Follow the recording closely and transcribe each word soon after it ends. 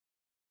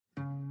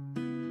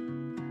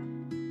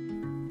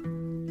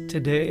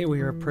Today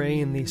we are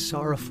praying the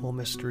sorrowful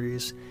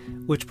mysteries,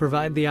 which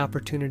provide the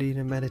opportunity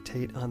to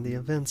meditate on the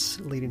events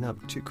leading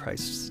up to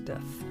Christ's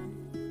death.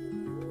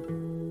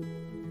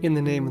 In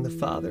the name of the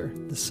Father,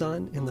 the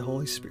Son, and the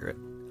Holy Spirit.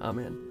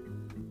 Amen.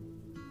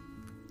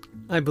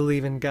 I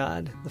believe in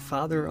God, the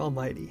Father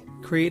Almighty,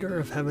 creator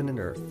of heaven and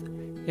earth,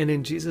 and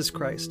in Jesus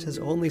Christ, his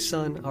only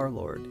Son, our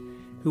Lord,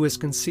 who was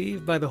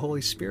conceived by the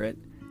Holy Spirit,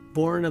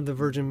 born of the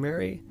Virgin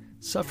Mary,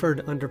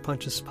 suffered under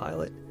Pontius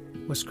Pilate,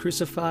 was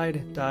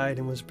crucified, died,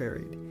 and was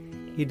buried.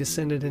 He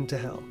descended into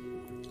hell.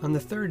 On the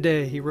third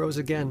day he rose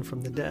again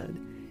from the dead.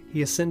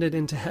 He ascended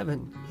into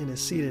heaven and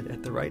is seated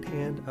at the right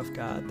hand of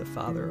God the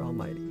Father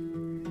Almighty.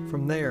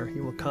 From there he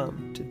will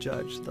come to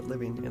judge the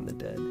living and the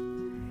dead.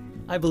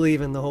 I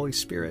believe in the Holy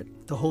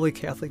Spirit, the Holy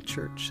Catholic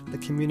Church, the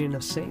communion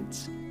of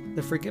saints,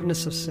 the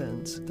forgiveness of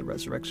sins, the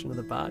resurrection of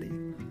the body,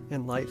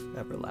 and life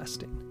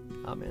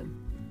everlasting. Amen.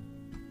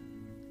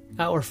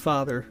 Our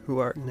Father, who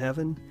art in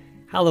heaven,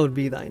 hallowed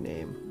be thy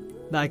name.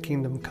 Thy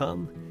kingdom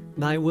come,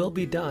 thy will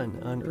be done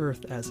on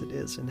earth as it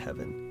is in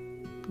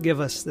heaven. Give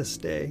us this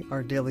day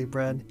our daily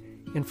bread,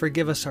 and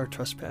forgive us our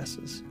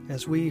trespasses,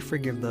 as we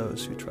forgive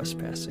those who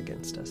trespass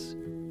against us.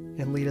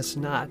 And lead us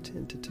not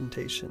into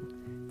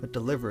temptation, but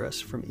deliver us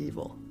from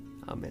evil.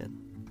 Amen.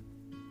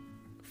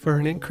 For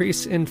an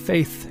increase in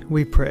faith,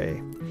 we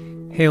pray.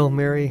 Hail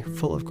Mary,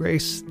 full of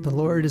grace, the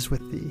Lord is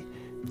with thee.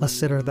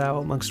 Blessed art thou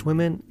amongst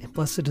women, and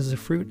blessed is the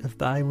fruit of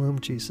thy womb,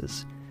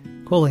 Jesus.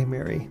 Holy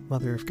Mary,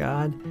 Mother of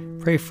God,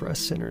 pray for us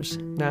sinners,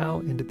 now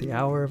and at the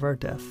hour of our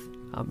death.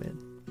 Amen.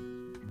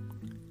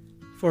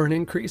 For an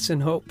increase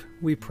in hope,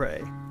 we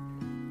pray.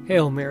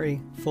 Hail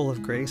Mary, full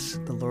of grace,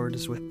 the Lord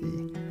is with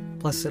thee.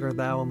 Blessed art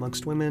thou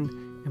amongst women,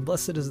 and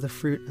blessed is the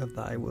fruit of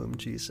thy womb,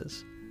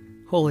 Jesus.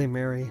 Holy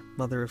Mary,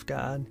 Mother of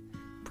God,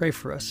 pray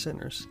for us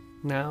sinners,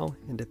 now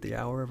and at the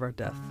hour of our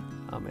death.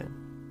 Amen.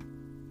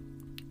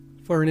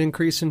 For an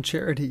increase in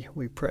charity,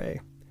 we pray.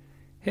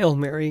 Hail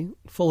Mary,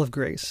 full of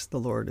grace, the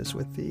Lord is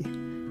with thee.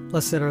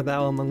 Blessed art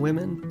thou among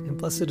women, and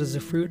blessed is the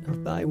fruit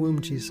of thy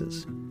womb,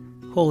 Jesus.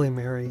 Holy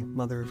Mary,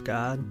 Mother of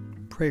God,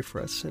 pray for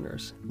us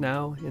sinners,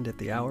 now and at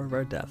the hour of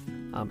our death.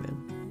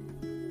 Amen.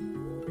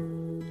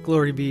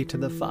 Glory be to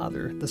the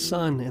Father, the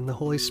Son, and the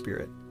Holy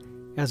Spirit,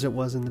 as it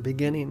was in the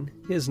beginning,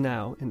 is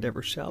now, and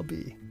ever shall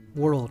be,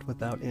 world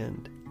without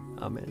end.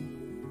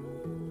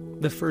 Amen.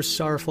 The first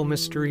sorrowful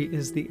mystery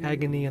is the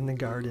agony in the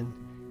garden.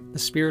 The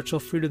spiritual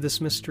fruit of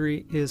this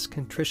mystery is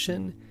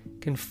contrition,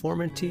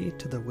 conformity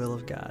to the will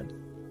of God.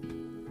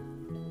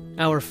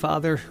 Our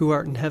Father, who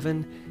art in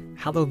heaven,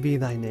 hallowed be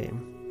thy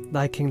name.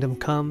 Thy kingdom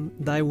come,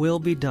 thy will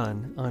be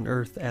done, on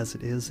earth as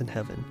it is in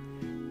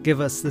heaven. Give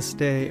us this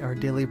day our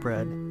daily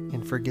bread,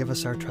 and forgive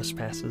us our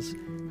trespasses,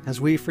 as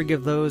we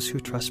forgive those who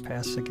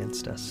trespass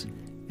against us.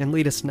 And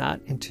lead us not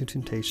into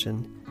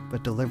temptation,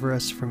 but deliver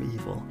us from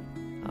evil.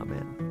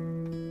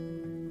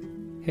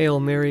 Amen.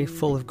 Hail Mary,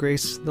 full of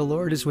grace, the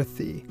Lord is with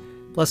thee.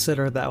 Blessed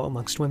art thou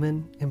amongst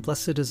women, and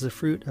blessed is the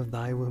fruit of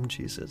thy womb,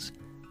 Jesus.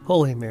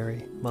 Holy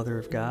Mary, Mother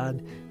of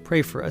God,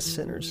 pray for us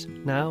sinners,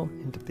 now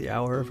and at the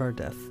hour of our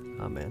death.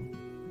 Amen.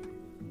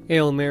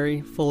 Hail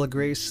Mary, full of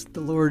grace, the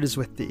Lord is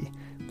with thee.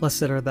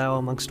 Blessed art thou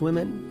amongst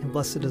women, and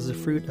blessed is the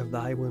fruit of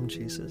thy womb,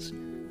 Jesus.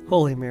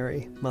 Holy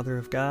Mary, Mother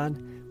of God,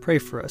 pray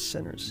for us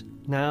sinners,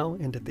 now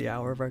and at the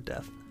hour of our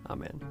death.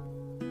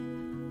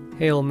 Amen.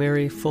 Hail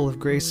Mary, full of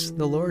grace,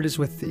 the Lord is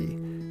with thee.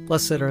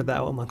 Blessed art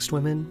thou amongst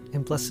women,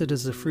 and blessed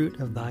is the fruit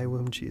of thy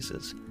womb,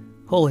 Jesus.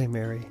 Holy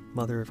Mary,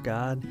 Mother of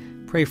God,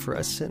 pray for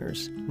us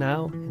sinners,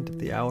 now and at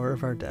the hour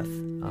of our death.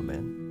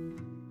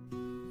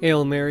 Amen.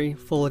 Hail Mary,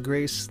 full of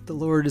grace, the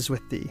Lord is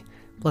with thee.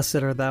 Blessed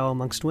art thou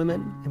amongst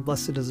women, and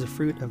blessed is the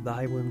fruit of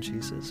thy womb,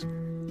 Jesus.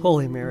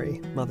 Holy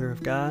Mary, Mother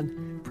of God,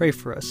 pray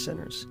for us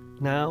sinners,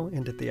 now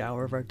and at the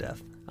hour of our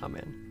death.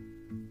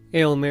 Amen.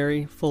 Hail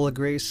Mary, full of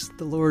grace,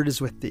 the Lord is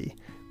with thee.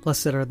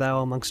 Blessed art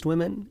thou amongst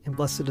women, and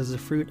blessed is the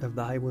fruit of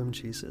thy womb,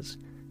 Jesus.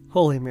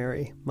 Holy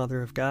Mary,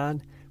 Mother of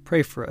God,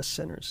 pray for us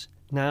sinners,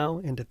 now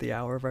and at the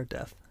hour of our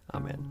death.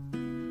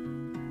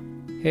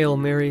 Amen. Hail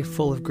Mary,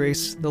 full of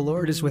grace, the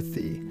Lord is with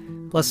thee.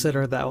 Blessed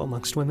art thou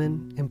amongst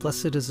women, and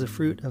blessed is the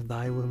fruit of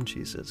thy womb,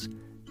 Jesus.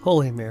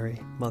 Holy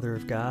Mary, Mother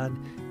of God,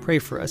 pray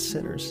for us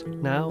sinners,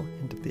 now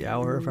and at the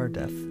hour of our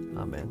death.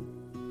 Amen.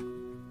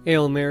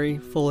 Hail Mary,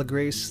 full of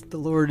grace, the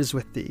Lord is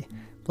with thee.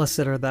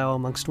 Blessed art thou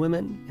amongst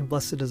women, and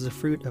blessed is the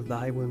fruit of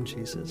thy womb,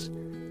 Jesus.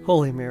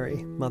 Holy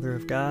Mary, Mother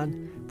of God,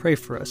 pray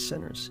for us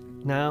sinners,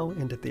 now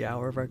and at the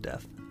hour of our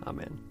death.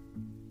 Amen.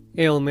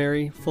 Hail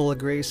Mary, full of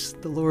grace,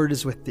 the Lord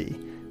is with thee.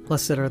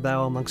 Blessed art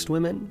thou amongst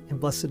women, and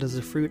blessed is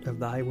the fruit of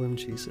thy womb,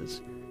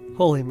 Jesus.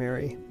 Holy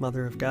Mary,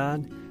 Mother of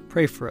God,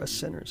 pray for us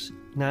sinners,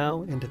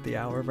 now and at the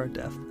hour of our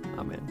death.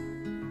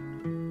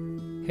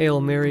 Amen.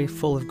 Hail Mary,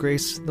 full of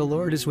grace, the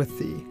Lord is with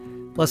thee.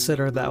 Blessed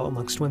art thou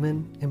amongst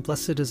women, and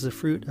blessed is the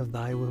fruit of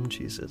thy womb,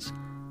 Jesus.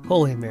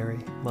 Holy Mary,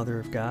 Mother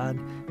of God,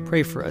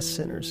 pray for us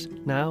sinners,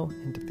 now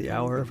and at the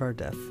hour of our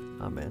death.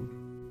 Amen.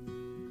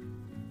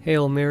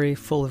 Hail Mary,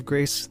 full of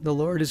grace, the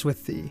Lord is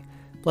with thee.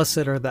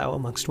 Blessed art thou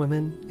amongst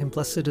women, and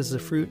blessed is the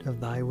fruit of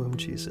thy womb,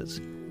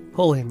 Jesus.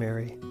 Holy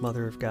Mary,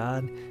 Mother of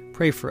God,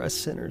 pray for us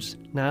sinners,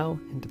 now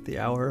and at the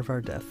hour of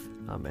our death.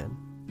 Amen.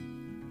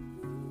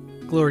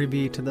 Glory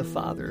be to the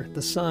Father,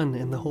 the Son,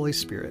 and the Holy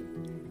Spirit,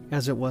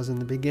 as it was in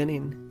the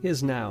beginning,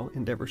 is now,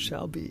 and ever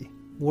shall be,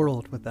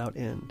 world without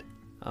end.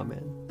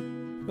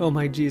 Amen. O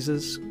my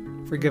Jesus,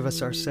 forgive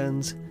us our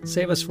sins,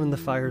 save us from the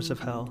fires of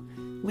hell,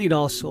 lead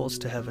all souls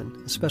to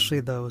heaven, especially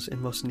those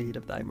in most need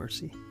of thy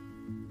mercy.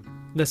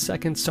 The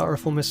second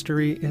sorrowful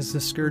mystery is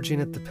the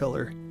scourging at the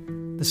pillar.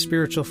 The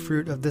spiritual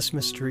fruit of this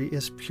mystery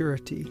is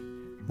purity,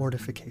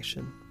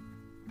 mortification.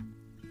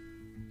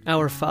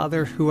 Our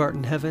Father, who art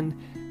in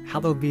heaven,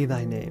 hallowed be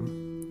thy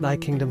name. Thy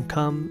kingdom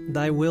come,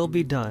 thy will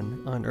be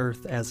done, on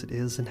earth as it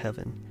is in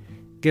heaven.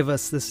 Give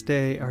us this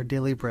day our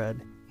daily bread,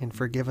 and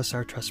forgive us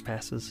our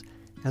trespasses,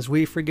 as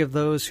we forgive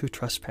those who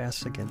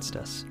trespass against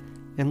us.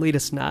 And lead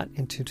us not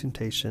into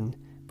temptation,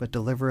 but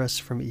deliver us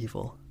from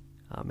evil.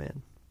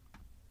 Amen.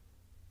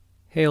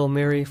 Hail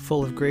Mary,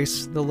 full of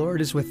grace, the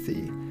Lord is with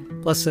thee.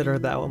 Blessed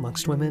art thou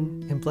amongst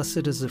women, and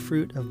blessed is the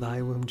fruit of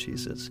thy womb,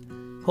 Jesus.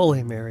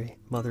 Holy Mary,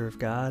 Mother of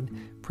God,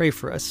 pray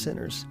for us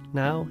sinners,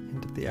 now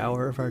and at the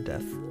hour of our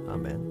death.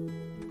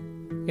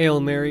 Amen.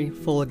 Hail Mary,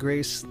 full of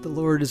grace, the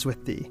Lord is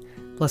with thee.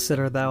 Blessed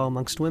art thou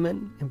amongst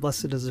women, and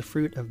blessed is the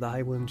fruit of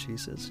thy womb,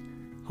 Jesus.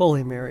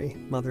 Holy Mary,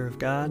 Mother of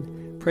God,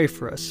 pray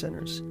for us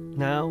sinners,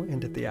 now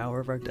and at the hour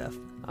of our death.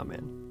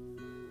 Amen.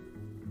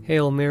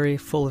 Hail Mary,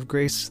 full of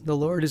grace, the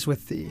Lord is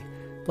with thee.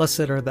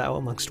 Blessed art thou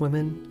amongst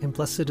women, and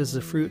blessed is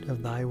the fruit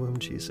of thy womb,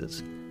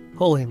 Jesus.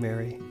 Holy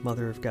Mary,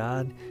 Mother of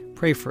God,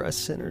 pray for us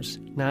sinners,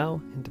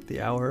 now and at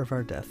the hour of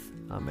our death.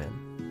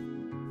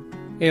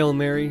 Amen. Hail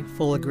Mary,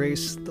 full of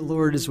grace, the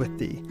Lord is with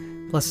thee.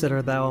 Blessed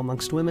art thou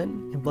amongst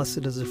women, and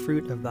blessed is the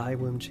fruit of thy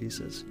womb,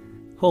 Jesus.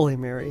 Holy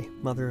Mary,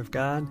 Mother of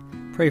God,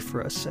 pray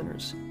for us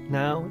sinners,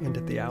 now and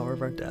at the hour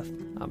of our death.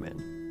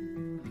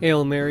 Amen.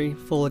 Hail Mary,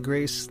 full of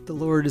grace, the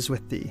Lord is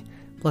with thee.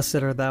 Blessed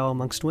art thou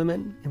amongst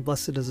women, and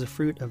blessed is the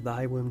fruit of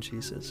thy womb,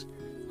 Jesus.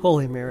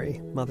 Holy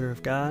Mary, Mother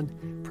of God,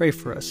 pray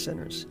for us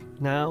sinners,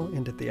 now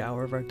and at the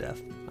hour of our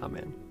death.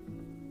 Amen.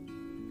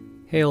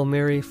 Hail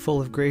Mary, full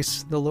of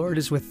grace, the Lord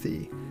is with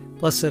thee.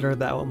 Blessed art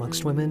thou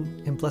amongst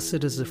women, and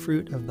blessed is the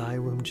fruit of thy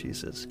womb,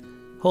 Jesus.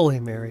 Holy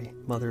Mary,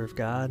 Mother of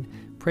God,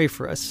 pray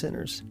for us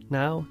sinners,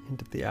 now and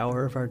at the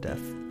hour of our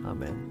death.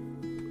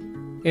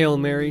 Amen. Hail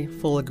Mary,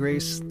 full of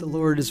grace, the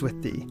Lord is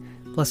with thee.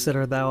 Blessed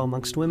art thou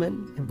amongst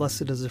women, and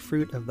blessed is the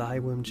fruit of thy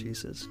womb,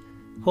 Jesus.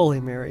 Holy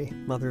Mary,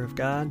 Mother of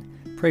God,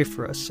 pray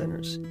for us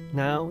sinners,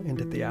 now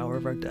and at the hour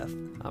of our death.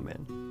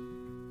 Amen.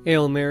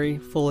 Hail Mary,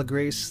 full of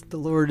grace, the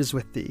Lord is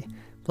with thee.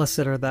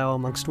 Blessed art thou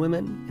amongst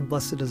women, and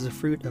blessed is the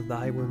fruit of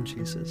thy womb,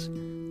 Jesus.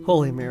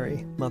 Holy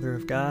Mary, Mother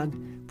of God,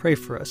 pray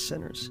for us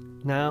sinners,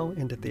 now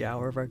and at the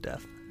hour of our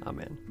death.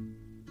 Amen.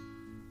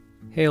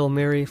 Hail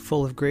Mary,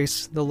 full of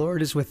grace, the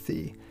Lord is with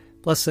thee.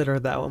 Blessed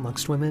art thou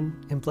amongst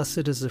women, and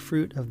blessed is the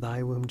fruit of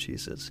thy womb,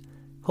 Jesus.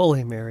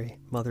 Holy Mary,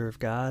 Mother of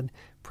God,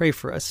 pray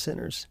for us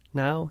sinners,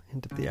 now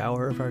and at the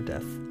hour of our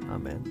death.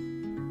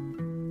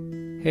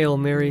 Amen. Hail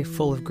Mary,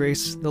 full of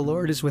grace, the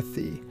Lord is with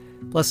thee.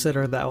 Blessed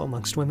art thou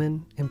amongst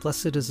women, and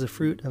blessed is the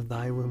fruit of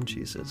thy womb,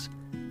 Jesus.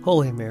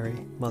 Holy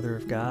Mary, Mother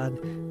of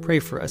God, pray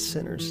for us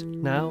sinners,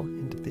 now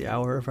and at the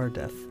hour of our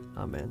death.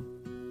 Amen.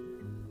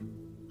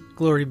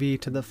 Glory be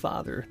to the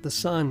Father, the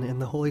Son,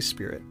 and the Holy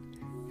Spirit,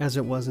 as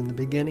it was in the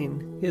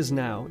beginning, is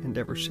now, and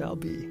ever shall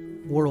be,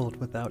 world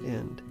without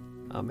end.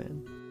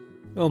 Amen.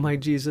 O my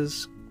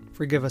Jesus,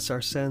 forgive us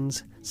our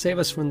sins, save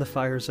us from the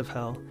fires of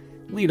hell,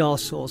 lead all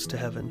souls to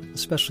heaven,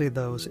 especially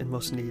those in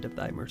most need of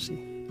thy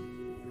mercy.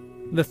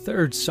 The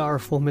third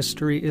sorrowful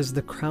mystery is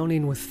the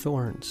crowning with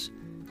thorns.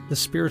 The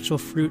spiritual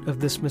fruit of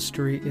this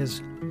mystery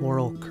is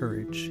moral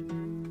courage.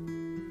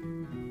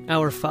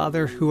 Our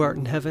Father, who art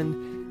in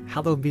heaven,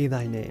 hallowed be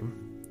thy name.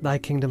 Thy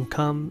kingdom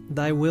come,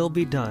 thy will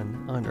be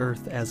done, on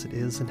earth as it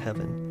is in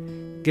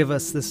heaven. Give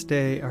us this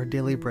day our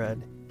daily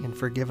bread, and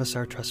forgive us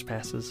our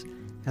trespasses,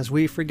 as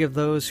we forgive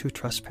those who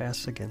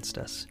trespass against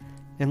us.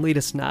 And lead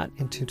us not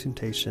into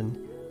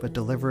temptation, but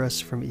deliver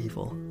us from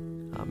evil.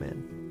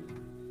 Amen.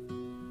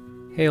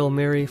 Hail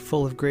Mary,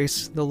 full of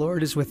grace, the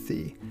Lord is with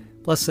thee.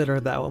 Blessed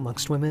art thou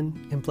amongst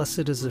women, and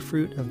blessed is the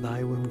fruit of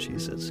thy womb,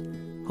 Jesus.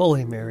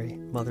 Holy Mary,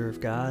 Mother of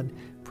God,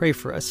 pray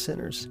for us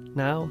sinners,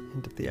 now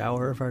and at the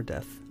hour of our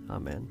death.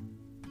 Amen.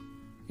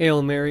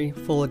 Hail Mary,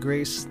 full of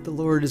grace, the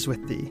Lord is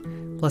with thee.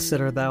 Blessed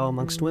art thou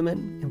amongst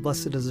women, and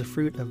blessed is the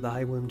fruit of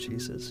thy womb,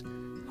 Jesus.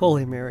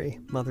 Holy Mary,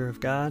 Mother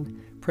of God,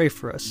 pray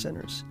for us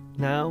sinners,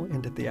 now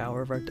and at the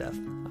hour of our death.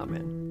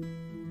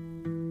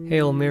 Amen.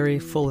 Hail Mary,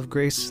 full of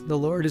grace, the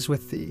Lord is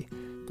with thee.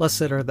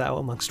 Blessed art thou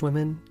amongst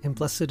women, and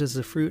blessed is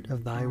the fruit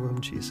of thy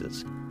womb,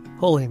 Jesus.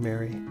 Holy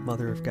Mary,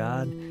 Mother of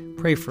God,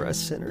 pray for us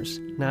sinners,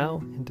 now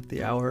and at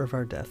the hour of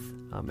our death.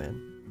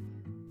 Amen.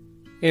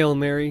 Hail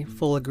Mary,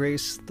 full of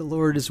grace, the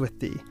Lord is with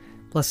thee.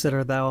 Blessed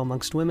art thou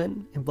amongst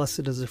women, and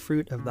blessed is the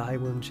fruit of thy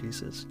womb,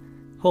 Jesus.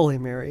 Holy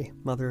Mary,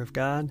 Mother of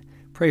God,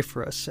 pray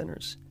for us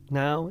sinners,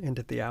 now and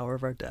at the hour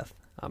of our death.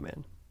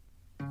 Amen.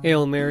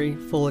 Hail Mary,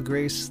 full of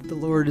grace, the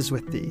Lord is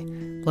with thee.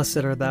 Blessed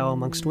art thou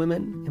amongst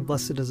women, and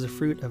blessed is the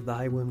fruit of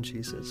thy womb,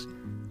 Jesus.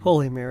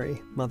 Holy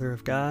Mary, Mother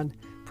of God,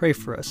 pray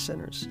for us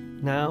sinners,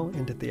 now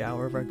and at the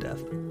hour of our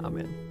death.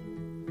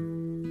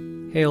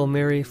 Amen. Hail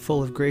Mary,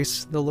 full of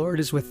grace, the Lord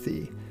is with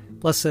thee.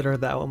 Blessed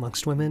art thou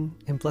amongst women,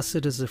 and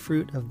blessed is the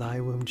fruit of thy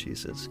womb,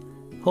 Jesus.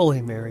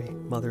 Holy Mary,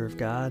 Mother of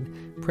God,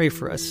 pray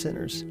for us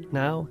sinners,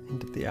 now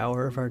and at the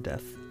hour of our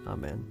death.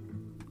 Amen.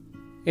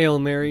 Hail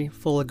Mary,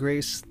 full of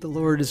grace, the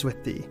Lord is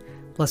with thee.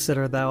 Blessed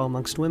art thou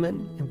amongst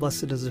women, and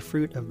blessed is the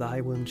fruit of thy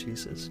womb,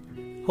 Jesus.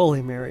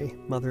 Holy Mary,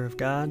 Mother of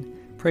God,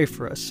 pray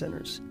for us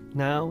sinners,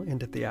 now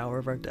and at the hour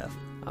of our death.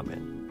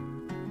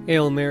 Amen.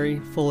 Hail Mary,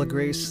 full of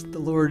grace, the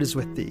Lord is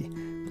with thee.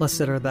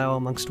 Blessed art thou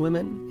amongst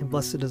women, and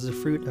blessed is the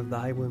fruit of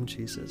thy womb,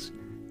 Jesus.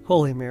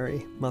 Holy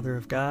Mary, Mother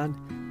of God,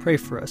 pray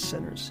for us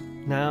sinners,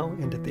 now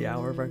and at the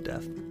hour of our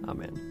death.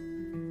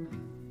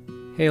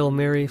 Amen. Hail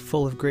Mary,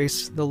 full of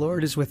grace, the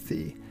Lord is with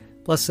thee.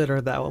 Blessed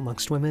art thou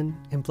amongst women,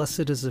 and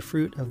blessed is the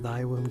fruit of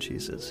thy womb,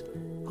 Jesus.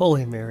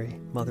 Holy Mary,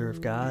 Mother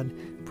of God,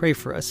 pray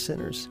for us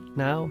sinners,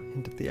 now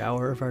and at the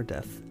hour of our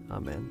death.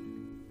 Amen.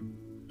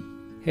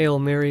 Hail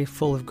Mary,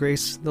 full of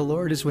grace, the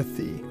Lord is with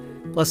thee.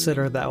 Blessed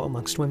art thou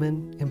amongst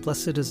women, and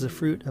blessed is the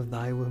fruit of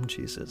thy womb,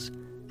 Jesus.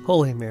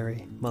 Holy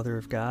Mary, Mother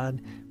of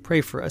God, pray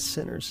for us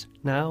sinners,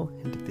 now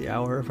and at the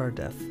hour of our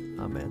death.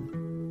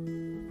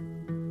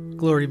 Amen.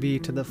 Glory be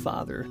to the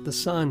Father, the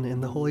Son,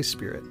 and the Holy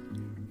Spirit,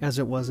 as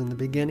it was in the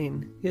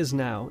beginning, is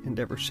now, and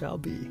ever shall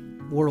be,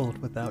 world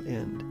without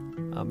end.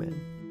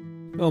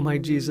 Amen. O my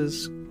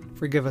Jesus,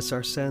 forgive us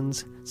our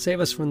sins, save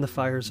us from the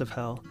fires of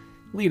hell,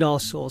 lead all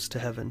souls to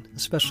heaven,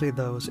 especially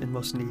those in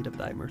most need of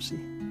thy mercy.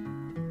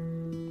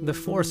 The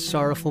fourth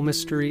sorrowful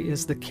mystery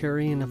is the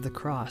carrying of the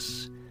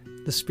cross.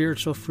 The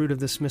spiritual fruit of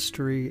this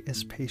mystery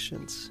is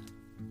patience.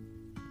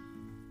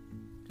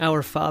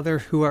 Our Father,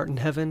 who art in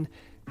heaven,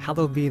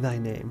 hallowed be thy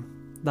name.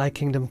 Thy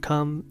kingdom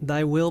come,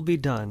 thy will be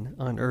done,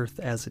 on earth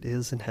as it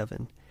is in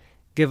heaven.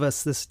 Give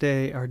us this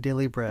day our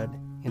daily bread,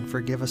 and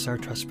forgive us our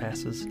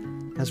trespasses,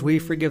 as we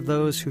forgive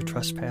those who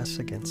trespass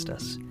against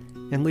us.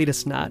 And lead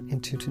us not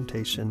into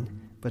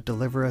temptation, but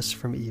deliver us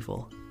from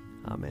evil.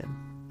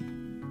 Amen.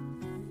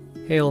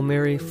 Hail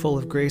Mary, full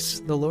of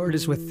grace, the Lord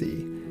is with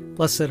thee.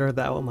 Blessed art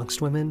thou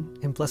amongst women,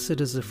 and blessed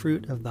is the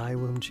fruit of thy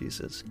womb,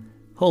 Jesus.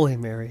 Holy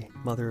Mary,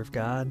 Mother of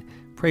God,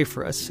 pray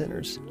for us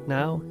sinners,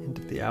 now and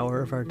at the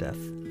hour of our death.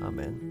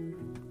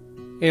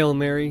 Amen. Hail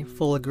Mary,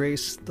 full of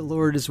grace, the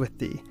Lord is with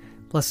thee.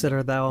 Blessed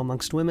art thou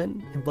amongst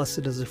women, and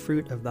blessed is the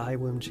fruit of thy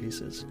womb,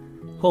 Jesus.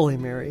 Holy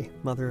Mary,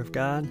 Mother of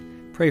God,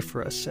 pray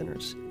for us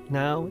sinners,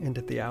 now and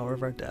at the hour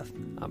of our death.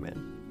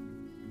 Amen.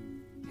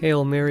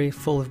 Hail Mary,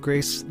 full of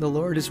grace, the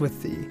Lord is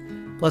with thee.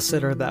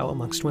 Blessed art thou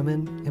amongst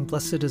women, and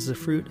blessed is the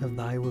fruit of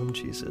thy womb,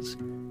 Jesus.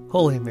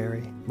 Holy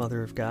Mary,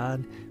 Mother of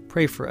God,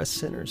 pray for us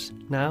sinners,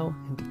 now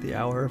and at the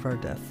hour of our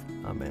death.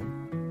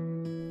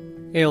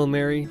 Amen. Hail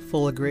Mary,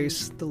 full of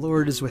grace, the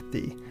Lord is with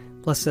thee.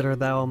 Blessed art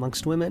thou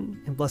amongst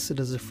women, and blessed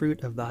is the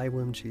fruit of thy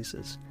womb,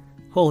 Jesus.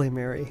 Holy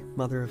Mary,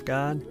 Mother of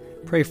God,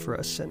 pray for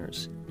us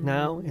sinners,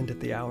 now and at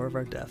the hour of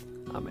our death.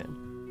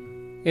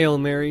 Amen. Hail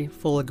Mary,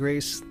 full of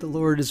grace, the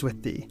Lord is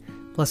with thee.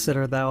 Blessed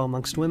art thou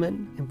amongst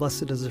women, and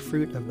blessed is the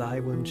fruit of thy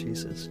womb,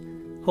 Jesus.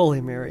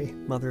 Holy Mary,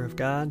 Mother of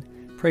God,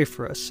 pray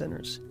for us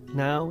sinners,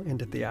 now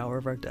and at the hour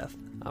of our death.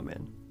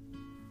 Amen.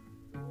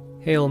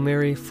 Hail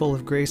Mary, full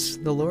of grace,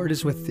 the Lord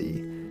is with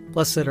thee.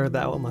 Blessed art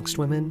thou amongst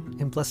women,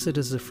 and blessed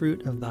is the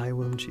fruit of thy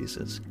womb,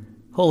 Jesus.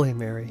 Holy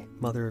Mary,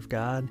 Mother of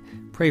God,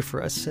 pray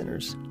for us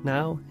sinners,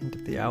 now and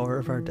at the hour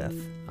of our death.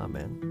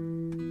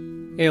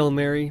 Amen. Hail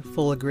Mary,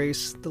 full of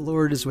grace, the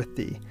Lord is with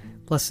thee.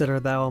 Blessed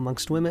art thou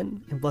amongst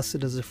women, and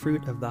blessed is the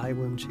fruit of thy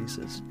womb,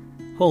 Jesus.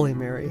 Holy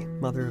Mary,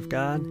 Mother of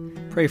God,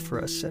 pray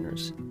for us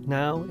sinners,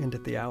 now and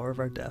at the hour of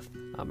our death.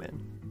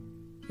 Amen.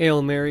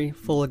 Hail Mary,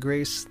 full of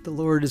grace, the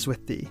Lord is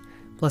with thee.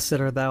 Blessed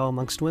art thou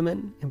amongst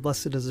women, and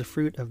blessed is the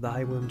fruit of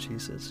thy womb,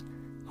 Jesus.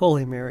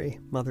 Holy Mary,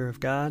 Mother of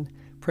God,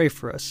 pray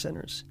for us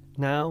sinners,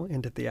 now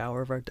and at the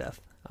hour of our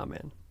death.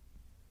 Amen.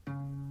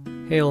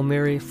 Hail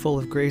Mary, full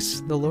of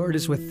grace, the Lord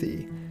is with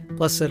thee.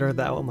 Blessed art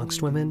thou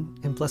amongst women,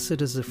 and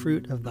blessed is the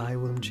fruit of thy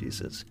womb,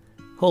 Jesus.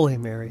 Holy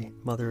Mary,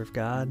 Mother of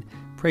God,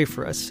 pray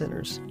for us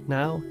sinners,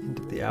 now and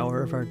at the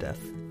hour of our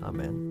death.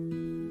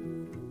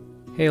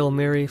 Amen. Hail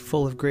Mary,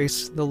 full of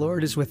grace, the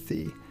Lord is with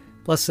thee.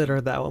 Blessed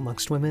art thou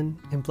amongst women,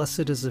 and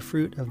blessed is the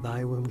fruit of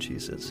thy womb,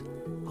 Jesus.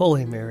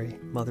 Holy Mary,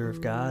 Mother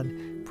of God,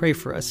 pray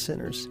for us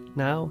sinners,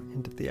 now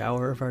and at the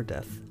hour of our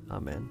death.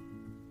 Amen.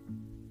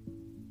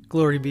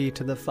 Glory be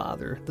to the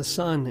Father, the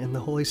Son, and the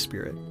Holy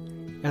Spirit,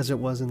 as it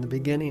was in the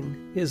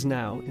beginning, is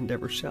now, and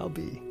ever shall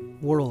be,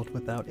 world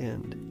without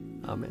end.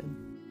 Amen.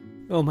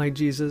 O my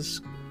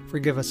Jesus,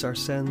 forgive us our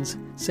sins,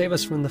 save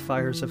us from the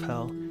fires of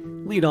hell,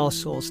 lead all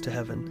souls to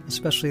heaven,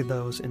 especially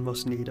those in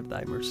most need of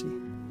thy mercy.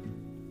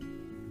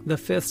 The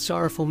fifth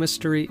sorrowful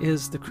mystery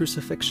is the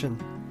crucifixion.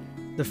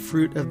 The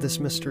fruit of this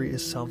mystery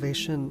is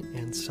salvation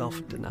and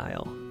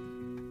self-denial.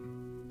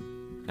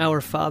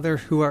 Our Father,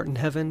 who art in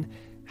heaven,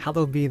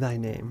 hallowed be thy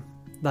name.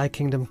 Thy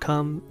kingdom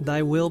come,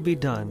 thy will be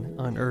done,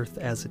 on earth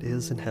as it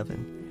is in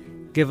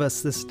heaven. Give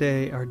us this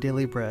day our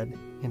daily bread,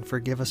 and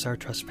forgive us our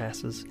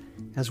trespasses,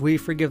 as we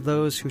forgive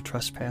those who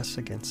trespass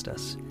against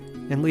us.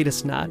 And lead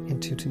us not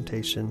into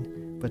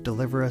temptation, but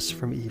deliver us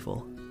from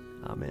evil.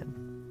 Amen.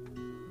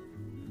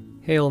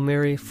 Hail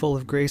Mary, full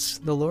of grace,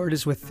 the Lord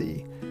is with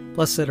thee.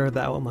 Blessed art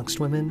thou amongst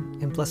women,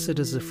 and blessed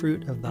is the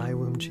fruit of thy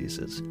womb,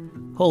 Jesus.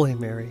 Holy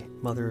Mary,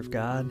 Mother of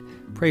God,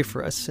 pray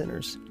for us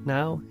sinners,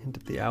 now and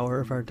at the hour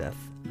of our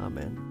death.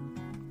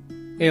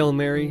 Amen. Hail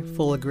Mary,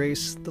 full of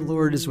grace, the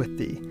Lord is with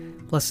thee.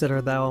 Blessed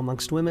art thou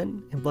amongst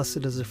women, and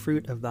blessed is the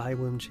fruit of thy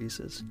womb,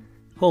 Jesus.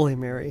 Holy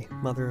Mary,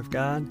 Mother of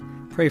God,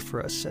 pray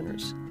for us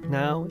sinners,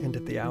 now and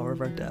at the hour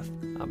of our death.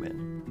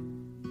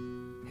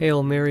 Amen.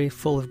 Hail Mary,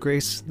 full of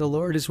grace, the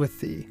Lord is with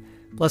thee.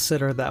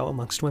 Blessed art thou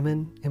amongst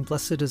women, and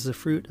blessed is the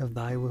fruit of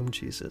thy womb,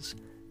 Jesus.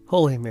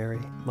 Holy Mary,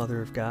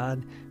 Mother of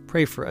God,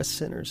 pray for us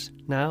sinners,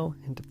 now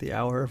and at the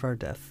hour of our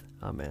death.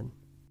 Amen.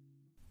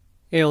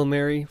 Hail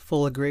Mary,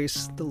 full of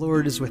grace, the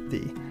Lord is with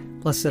thee.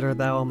 Blessed art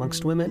thou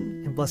amongst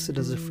women, and blessed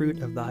is the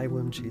fruit of thy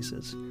womb,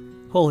 Jesus.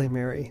 Holy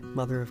Mary,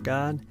 Mother of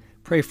God,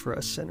 pray for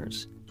us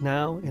sinners,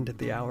 now and at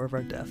the hour of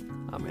our death.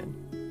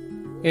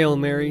 Amen. Hail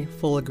Mary,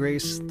 full of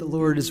grace, the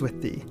Lord is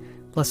with thee.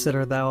 Blessed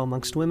art thou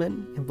amongst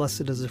women, and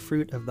blessed is the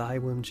fruit of thy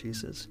womb,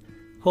 Jesus.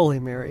 Holy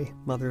Mary,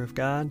 Mother of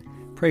God,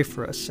 pray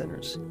for us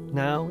sinners,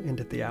 now and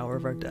at the hour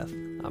of our death.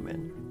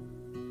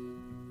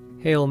 Amen.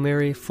 Hail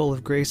Mary, full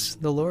of grace,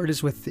 the Lord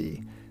is with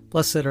thee.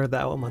 Blessed art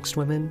thou amongst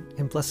women,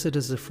 and blessed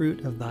is the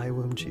fruit of thy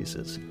womb,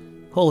 Jesus.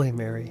 Holy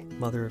Mary,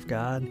 Mother of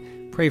God,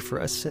 pray for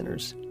us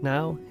sinners,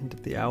 now and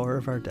at the hour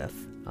of our death.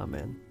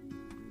 Amen.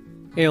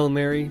 Hail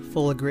Mary,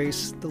 full of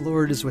grace, the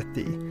Lord is with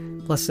thee.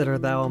 Blessed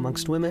art thou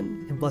amongst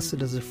women, and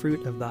blessed is the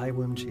fruit of thy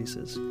womb,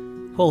 Jesus.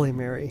 Holy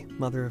Mary,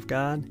 Mother of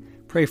God,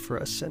 pray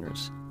for us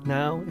sinners,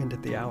 now and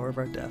at the hour of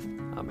our death.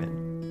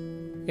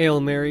 Amen. Hail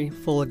Mary,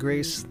 full of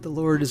grace, the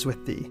Lord is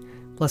with thee.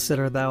 Blessed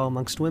art thou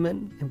amongst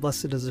women, and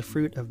blessed is the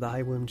fruit of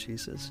thy womb,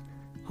 Jesus.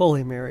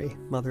 Holy Mary,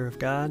 Mother of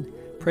God,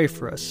 pray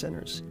for us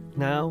sinners,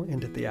 now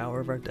and at the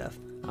hour of our death.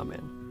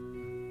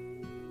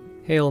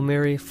 Amen. Hail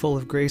Mary, full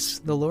of grace,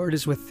 the Lord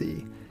is with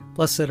thee.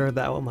 Blessed art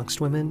thou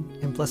amongst women,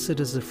 and blessed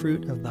is the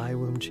fruit of thy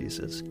womb,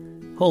 Jesus.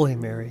 Holy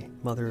Mary,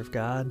 Mother of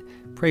God,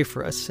 pray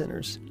for us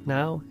sinners,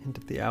 now and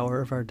at the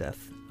hour of our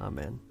death.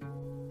 Amen.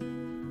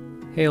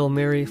 Hail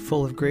Mary,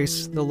 full of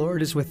grace, the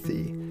Lord is with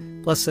thee.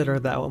 Blessed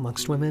art thou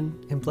amongst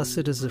women, and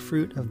blessed is the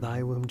fruit of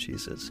thy womb,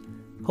 Jesus.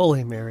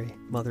 Holy Mary,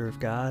 Mother of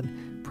God,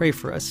 pray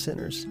for us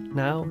sinners,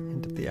 now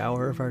and at the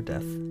hour of our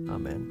death.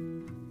 Amen.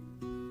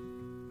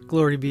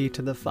 Glory be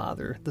to the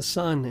Father, the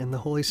Son, and the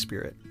Holy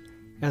Spirit,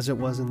 as it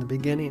was in the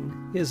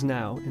beginning, is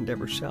now, and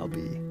ever shall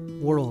be,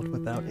 world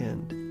without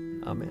end.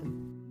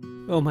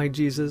 Amen. O my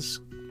Jesus,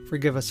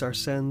 forgive us our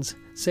sins,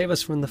 save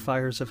us from the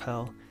fires of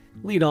hell,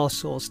 lead all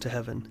souls to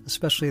heaven,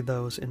 especially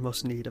those in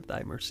most need of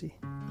thy mercy.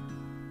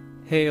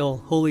 Hail,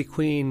 Holy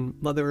Queen,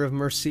 Mother of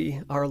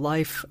Mercy, our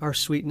life, our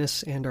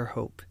sweetness, and our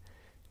hope.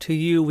 To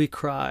you we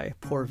cry,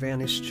 poor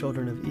vanished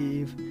children of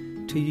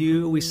Eve. To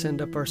you we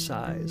send up our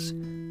sighs,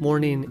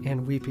 mourning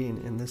and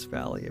weeping in this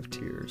valley of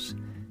tears.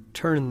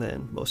 Turn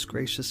then, most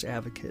gracious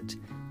Advocate,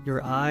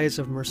 your eyes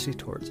of mercy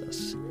towards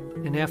us,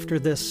 and after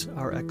this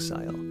our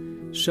exile,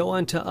 show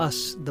unto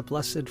us the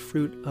blessed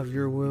fruit of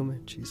your womb,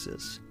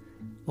 Jesus.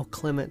 O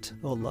clement,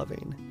 O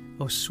loving,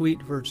 O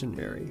sweet Virgin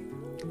Mary,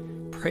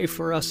 pray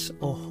for us,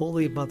 O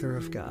Holy Mother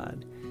of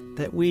God,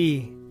 that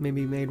we may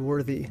be made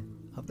worthy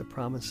of the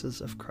promises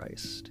of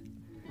Christ.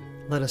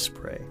 Let us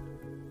pray.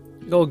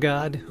 O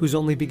God, whose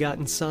only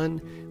begotten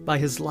Son, by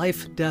his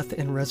life, death,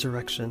 and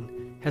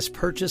resurrection, has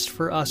purchased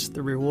for us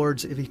the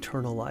rewards of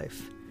eternal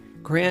life,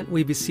 grant,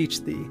 we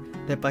beseech thee,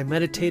 that by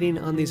meditating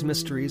on these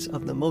mysteries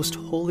of the most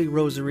holy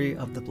rosary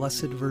of the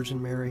Blessed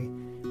Virgin Mary,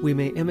 we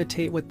may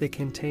imitate what they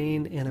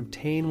contain and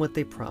obtain what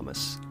they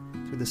promise,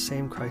 through the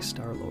same Christ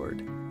our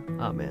Lord.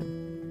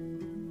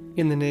 Amen.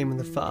 In the name of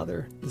the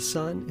Father, the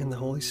Son, and the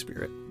Holy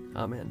Spirit.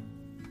 Amen.